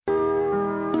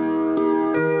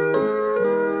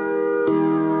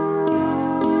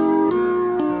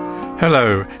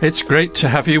Hello, it's great to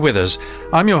have you with us.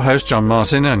 I'm your host, John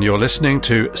Martin, and you're listening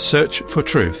to Search for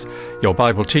Truth, your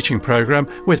Bible teaching programme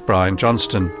with Brian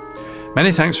Johnston.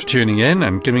 Many thanks for tuning in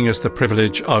and giving us the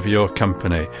privilege of your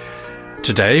company.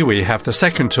 Today we have the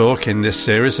second talk in this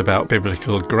series about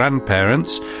biblical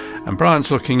grandparents, and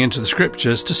Brian's looking into the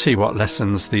scriptures to see what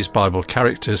lessons these Bible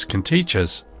characters can teach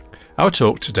us. Our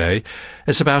talk today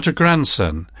is about a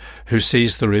grandson who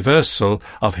sees the reversal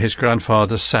of his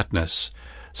grandfather's sadness.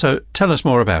 So tell us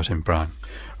more about him, Brian.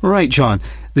 Right, John.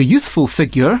 The youthful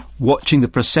figure watching the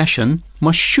procession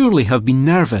must surely have been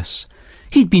nervous.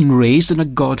 He'd been raised in a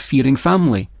God-fearing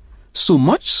family, so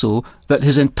much so that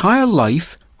his entire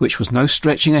life, which was now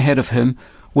stretching ahead of him,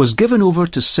 was given over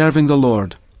to serving the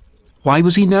Lord. Why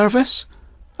was he nervous?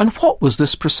 And what was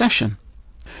this procession?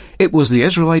 It was the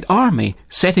Israelite army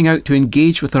setting out to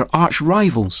engage with their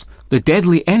arch-rivals, the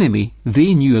deadly enemy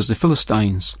they knew as the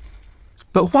Philistines.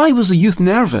 But why was the youth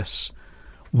nervous?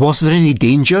 Was there any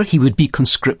danger he would be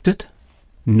conscripted?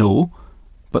 No,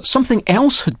 but something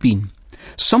else had been.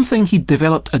 Something he'd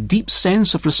developed a deep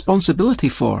sense of responsibility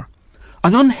for.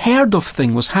 An unheard-of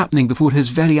thing was happening before his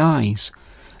very eyes.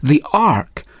 The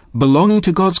ark, belonging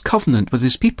to God's covenant with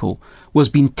his people, was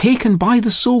being taken by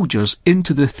the soldiers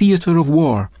into the theatre of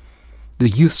war. The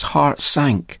youth's heart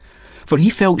sank, for he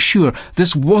felt sure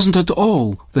this wasn't at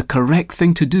all the correct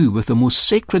thing to do with the most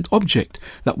sacred object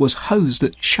that was housed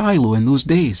at Shiloh in those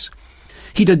days.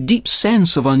 He'd a deep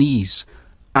sense of unease,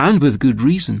 and with good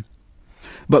reason.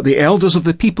 But the elders of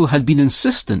the people had been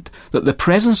insistent that the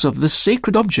presence of this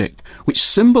sacred object, which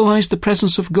symbolized the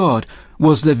presence of God,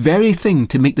 was the very thing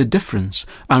to make the difference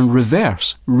and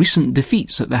reverse recent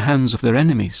defeats at the hands of their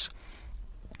enemies.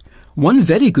 One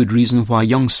very good reason why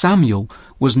young Samuel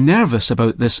was nervous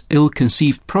about this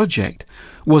ill-conceived project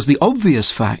was the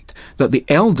obvious fact that the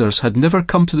elders had never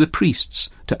come to the priests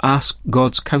to ask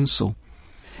God's counsel.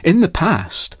 In the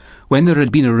past, when there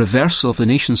had been a reversal of the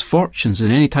nation's fortunes in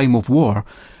any time of war,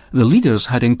 the leaders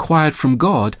had inquired from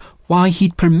God why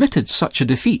he'd permitted such a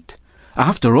defeat.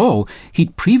 After all,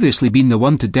 he'd previously been the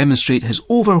one to demonstrate his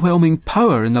overwhelming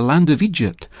power in the land of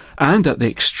Egypt and at the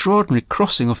extraordinary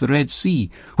crossing of the Red Sea,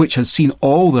 which had seen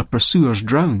all their pursuers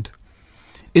drowned.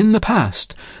 In the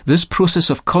past, this process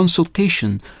of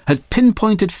consultation had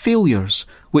pinpointed failures,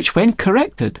 which, when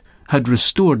corrected, had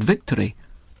restored victory.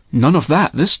 None of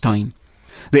that this time.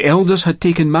 The elders had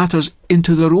taken matters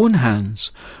into their own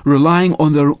hands, relying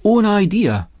on their own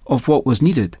idea of what was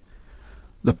needed.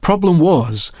 The problem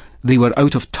was they were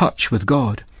out of touch with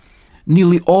God.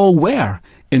 Nearly all were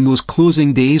in those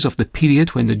closing days of the period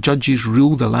when the judges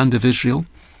ruled the land of Israel.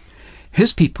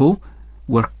 His people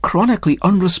were chronically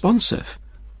unresponsive,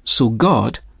 so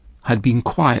God had been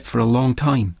quiet for a long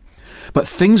time. But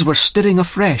things were stirring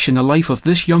afresh in the life of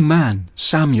this young man,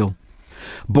 Samuel.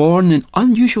 Born in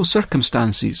unusual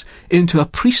circumstances into a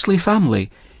priestly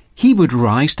family, he would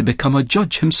rise to become a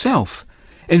judge himself.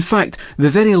 In fact, the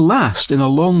very last in a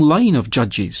long line of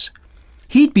judges.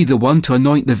 He'd be the one to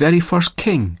anoint the very first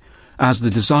king, as the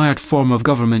desired form of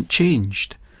government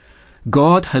changed.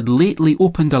 God had lately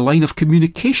opened a line of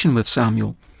communication with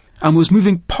Samuel, and was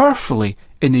moving powerfully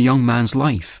in the young man's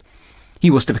life.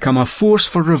 He was to become a force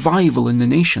for revival in the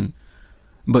nation.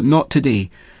 But not today.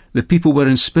 The people were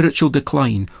in spiritual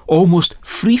decline, almost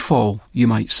free fall, you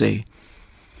might say.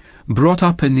 Brought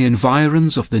up in the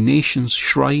environs of the nation's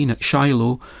shrine at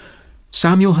Shiloh,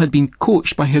 Samuel had been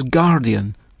coached by his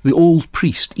guardian, the old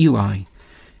priest Eli.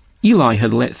 Eli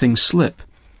had let things slip.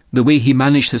 The way he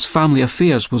managed his family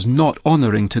affairs was not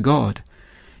honouring to God.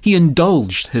 He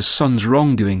indulged his son's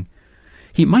wrongdoing.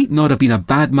 He might not have been a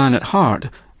bad man at heart,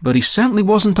 but he certainly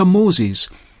wasn't a Moses,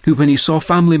 who, when he saw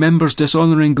family members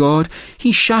dishonouring God,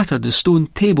 he shattered the stone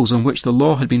tables on which the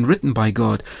law had been written by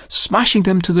God, smashing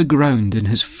them to the ground in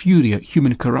his fury at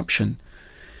human corruption.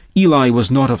 Eli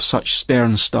was not of such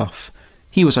stern stuff.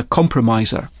 He was a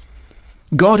compromiser.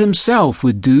 God himself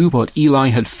would do what Eli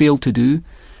had failed to do.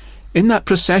 In that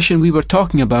procession we were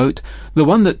talking about, the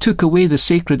one that took away the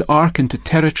sacred ark into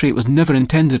territory it was never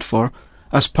intended for,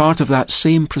 as part of that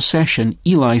same procession,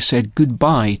 Eli said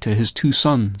goodbye to his two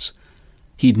sons.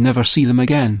 He'd never see them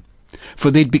again,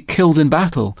 for they'd be killed in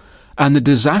battle, and the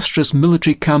disastrous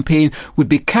military campaign would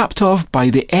be capped off by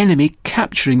the enemy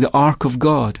capturing the Ark of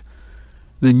God.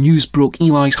 The news broke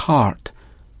Eli's heart,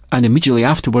 and immediately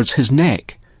afterwards his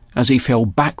neck, as he fell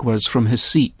backwards from his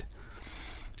seat.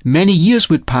 Many years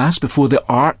would pass before the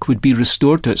Ark would be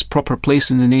restored to its proper place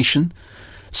in the nation.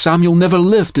 Samuel never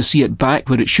lived to see it back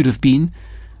where it should have been,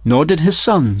 nor did his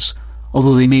sons,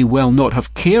 although they may well not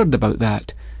have cared about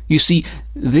that. You see,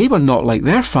 they were not like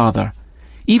their father.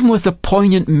 Even with the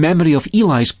poignant memory of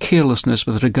Eli's carelessness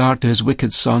with regard to his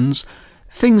wicked sons,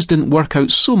 things didn't work out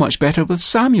so much better with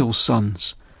Samuel's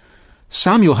sons.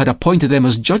 Samuel had appointed them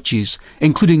as judges,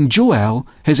 including Joel,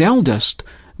 his eldest,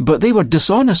 but they were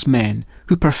dishonest men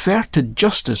who perverted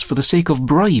justice for the sake of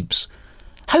bribes.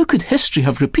 How could history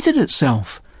have repeated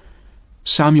itself?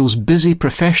 Samuel's busy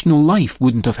professional life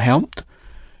wouldn't have helped,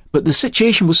 but the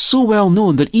situation was so well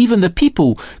known that even the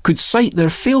people could cite their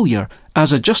failure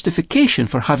as a justification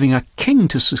for having a king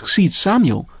to succeed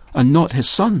Samuel and not his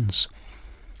sons.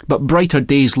 But brighter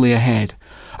days lay ahead.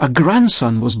 A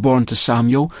grandson was born to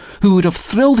Samuel who would have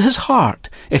thrilled his heart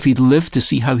if he'd lived to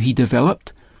see how he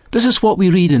developed. This is what we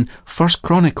read in 1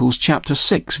 Chronicles chapter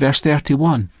 6, verse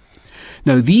 31.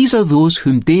 Now these are those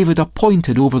whom David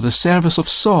appointed over the service of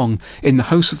song in the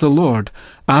house of the Lord,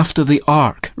 after the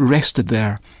ark rested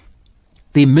there.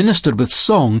 They ministered with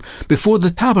song before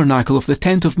the tabernacle of the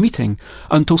tent of meeting,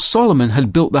 until Solomon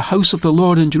had built the house of the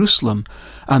Lord in Jerusalem,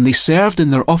 and they served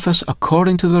in their office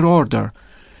according to their order.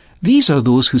 These are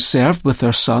those who served with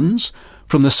their sons.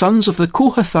 From the sons of the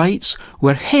Kohathites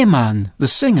were Heman, the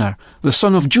singer, the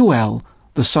son of Joel,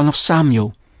 the son of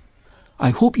Samuel. I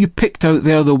hope you picked out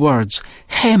there the words,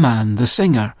 Heman, the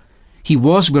singer. He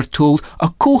was, we're told, a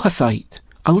Kohathite,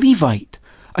 a Levite,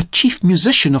 a chief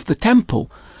musician of the temple,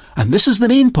 and this is the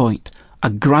main point, a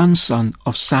grandson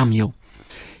of Samuel.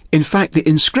 In fact, the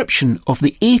inscription of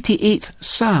the 88th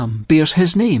Psalm bears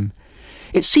his name.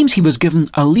 It seems he was given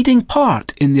a leading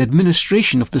part in the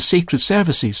administration of the sacred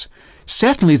services,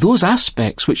 certainly those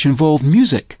aspects which involve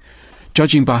music,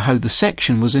 judging by how the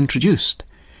section was introduced.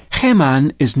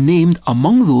 Heman is named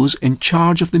among those in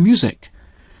charge of the music.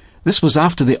 This was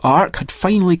after the ark had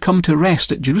finally come to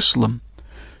rest at Jerusalem.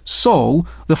 Saul,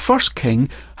 the first king,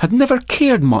 had never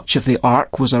cared much if the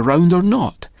ark was around or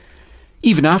not.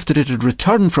 Even after it had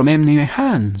returned from enemy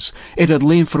hands, it had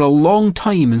lain for a long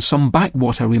time in some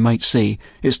backwater, we might say.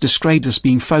 It's described as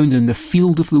being found in the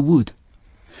field of the wood.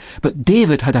 But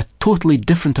David had a totally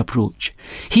different approach.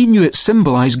 He knew it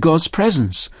symbolised God's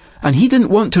presence, and he didn't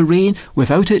want to reign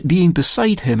without it being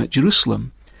beside him at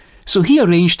Jerusalem. So he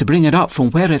arranged to bring it up from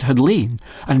where it had lain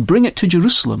and bring it to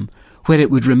Jerusalem, where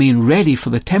it would remain ready for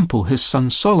the temple his son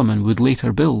Solomon would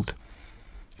later build.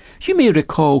 You may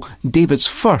recall David's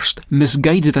first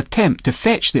misguided attempt to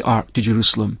fetch the ark to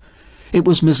Jerusalem. It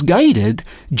was misguided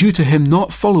due to him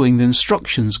not following the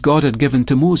instructions God had given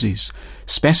to Moses,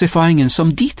 specifying in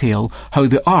some detail how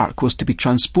the ark was to be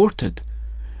transported.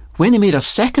 When he made a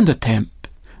second attempt,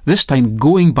 this time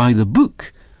going by the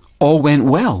book, all went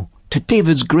well, to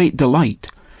David's great delight.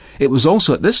 It was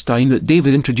also at this time that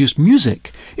David introduced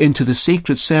music into the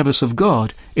sacred service of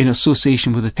God in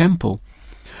association with the temple.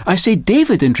 I say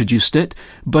David introduced it,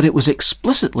 but it was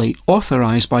explicitly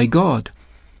authorised by God.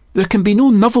 There can be no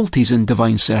novelties in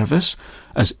divine service,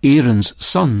 as Aaron's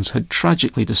sons had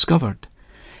tragically discovered.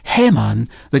 Heman,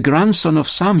 the grandson of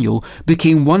Samuel,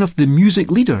 became one of the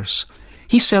music leaders.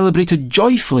 He celebrated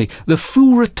joyfully the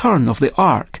full return of the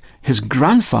ark his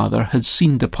grandfather had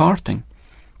seen departing.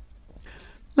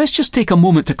 Let's just take a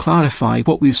moment to clarify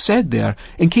what we've said there,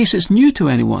 in case it's new to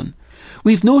anyone.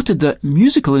 We've noted that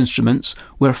musical instruments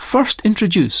were first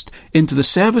introduced into the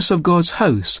service of God's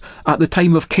house at the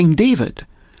time of King David,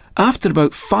 after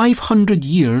about 500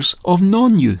 years of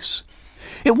non-use.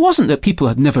 It wasn't that people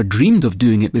had never dreamed of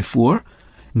doing it before.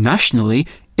 Nationally,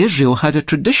 Israel had a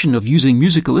tradition of using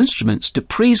musical instruments to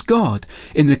praise God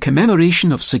in the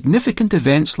commemoration of significant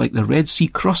events like the Red Sea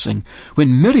crossing,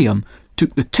 when Miriam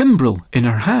took the timbrel in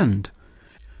her hand.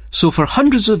 So for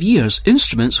hundreds of years,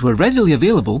 instruments were readily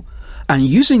available, and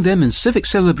using them in civic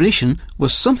celebration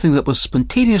was something that was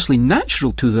spontaneously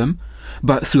natural to them.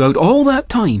 But throughout all that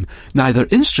time, neither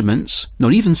instruments,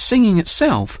 nor even singing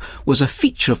itself, was a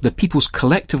feature of the people's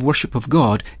collective worship of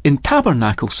God in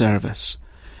tabernacle service.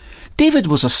 David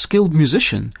was a skilled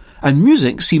musician, and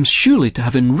music seems surely to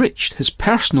have enriched his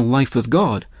personal life with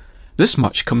God. This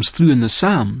much comes through in the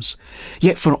Psalms.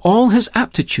 Yet for all his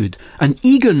aptitude and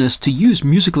eagerness to use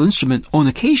musical instrument on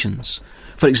occasions,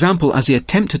 for example as he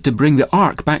attempted to bring the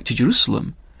ark back to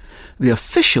Jerusalem, the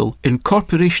official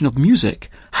incorporation of music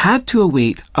had to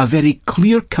await a very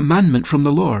clear commandment from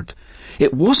the Lord.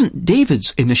 It wasn't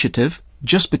David's initiative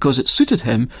just because it suited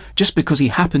him, just because he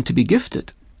happened to be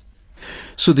gifted.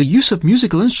 So the use of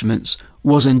musical instruments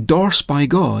was endorsed by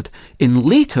God in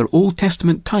later Old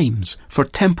Testament times for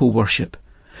temple worship.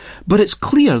 But it's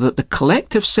clear that the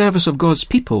collective service of God's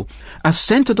people, as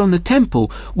centred on the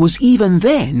temple, was even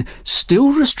then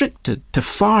still restricted to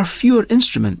far fewer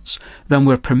instruments than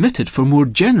were permitted for more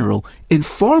general,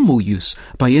 informal use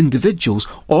by individuals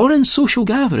or in social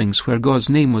gatherings where God's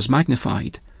name was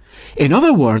magnified. In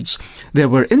other words, there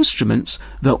were instruments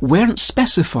that weren't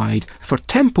specified for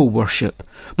temple worship,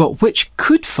 but which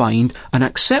could find an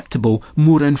acceptable,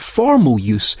 more informal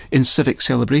use in civic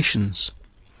celebrations.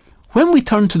 When we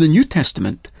turn to the New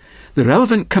Testament, the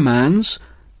relevant commands,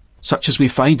 such as we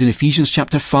find in Ephesians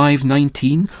chapter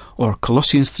 5:19 or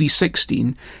Colossians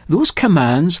 3:16, those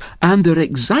commands and their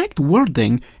exact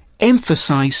wording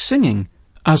emphasise singing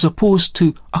as opposed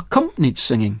to accompanied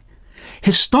singing.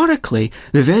 Historically,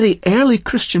 the very early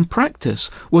Christian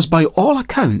practice was by all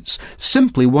accounts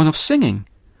simply one of singing.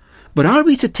 But are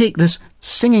we to take this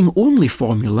singing-only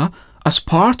formula as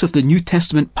part of the New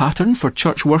Testament pattern for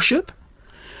church worship?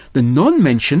 The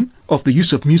non-mention of the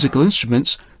use of musical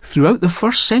instruments throughout the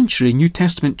first century New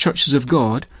Testament churches of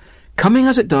God, coming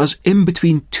as it does in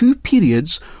between two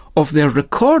periods of their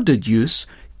recorded use,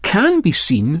 can be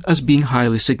seen as being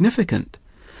highly significant.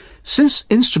 Since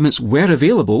instruments were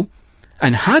available,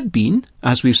 and had been,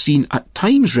 as we've seen, at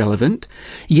times relevant,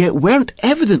 yet weren't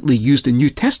evidently used in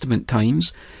New Testament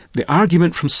times, the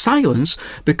argument from silence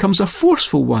becomes a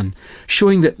forceful one,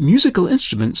 showing that musical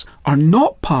instruments are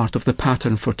not part of the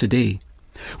pattern for today.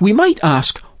 We might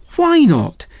ask, why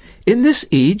not? In this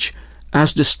age,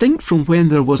 as distinct from when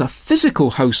there was a physical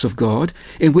house of God,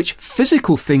 in which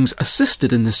physical things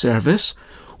assisted in the service,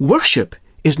 worship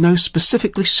is now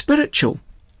specifically spiritual.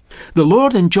 The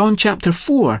Lord in John chapter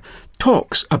 4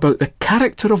 talks about the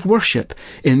character of worship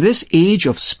in this age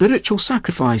of spiritual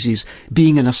sacrifices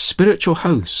being in a spiritual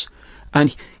house.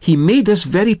 And he made this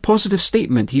very positive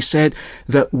statement. He said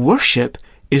that worship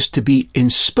is to be in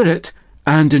spirit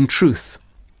and in truth.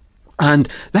 And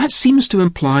that seems to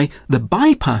imply the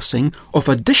bypassing of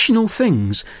additional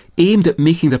things aimed at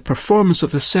making the performance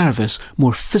of the service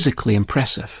more physically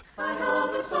impressive.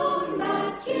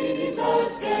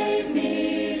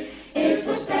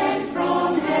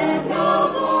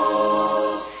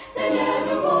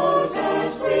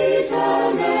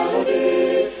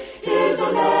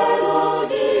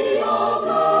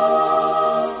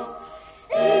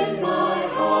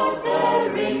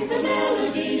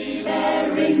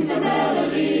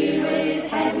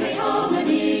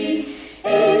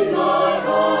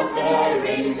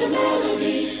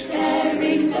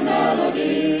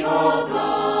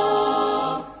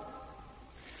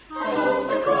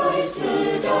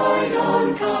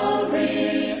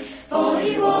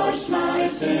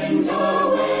 Sins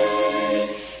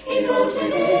away. He wrote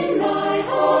it in my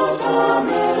heart a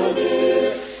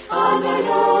melody, and I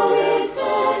know it's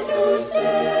there to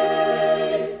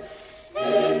stay.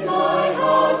 In my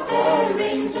heart there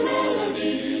rings a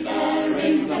melody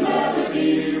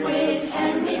with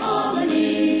heavenly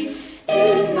harmony.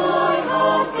 In my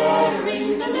heart there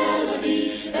rings a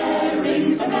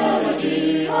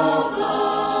melody of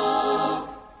love.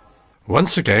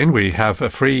 Once again, we have a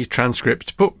free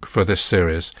transcript book for this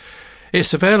series.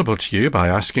 It's available to you by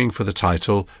asking for the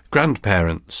title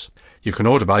Grandparents. You can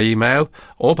order by email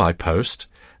or by post,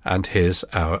 and here's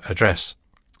our address.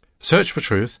 Search for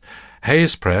Truth,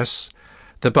 Hayes Press,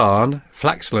 The Barn,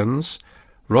 Flaxlands,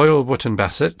 Royal Wootton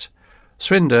Bassett,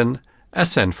 Swindon,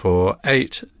 SN4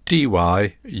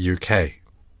 8DY UK.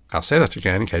 I'll say that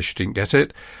again in case you didn't get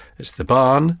it. It's The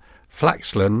Barn,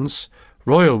 Flaxlands,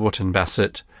 Royal Wootton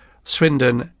Bassett,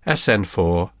 Swindon,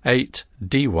 SN4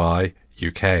 8DY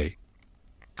UK.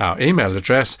 Our email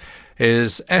address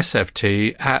is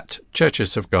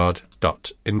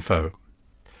sft@churchesofgod.info.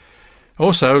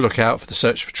 Also, look out for the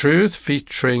Search for Truth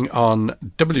featuring on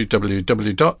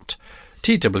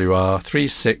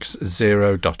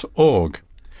www.twr360.org.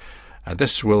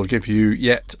 This will give you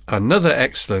yet another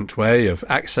excellent way of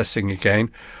accessing again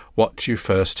what you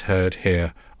first heard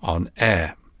here on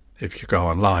air, if you go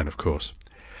online, of course.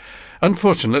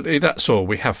 Unfortunately, that's all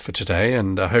we have for today,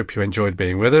 and I hope you enjoyed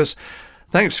being with us.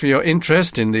 Thanks for your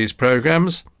interest in these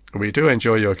programmes. We do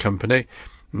enjoy your company.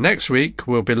 Next week,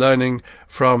 we'll be learning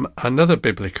from another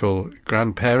biblical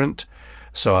grandparent,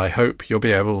 so I hope you'll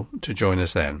be able to join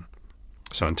us then.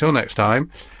 So until next time,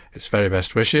 it's very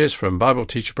best wishes from Bible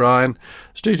teacher Brian,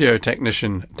 studio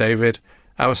technician David,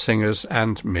 our singers,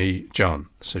 and me, John.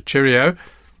 So cheerio,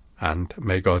 and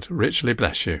may God richly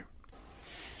bless you.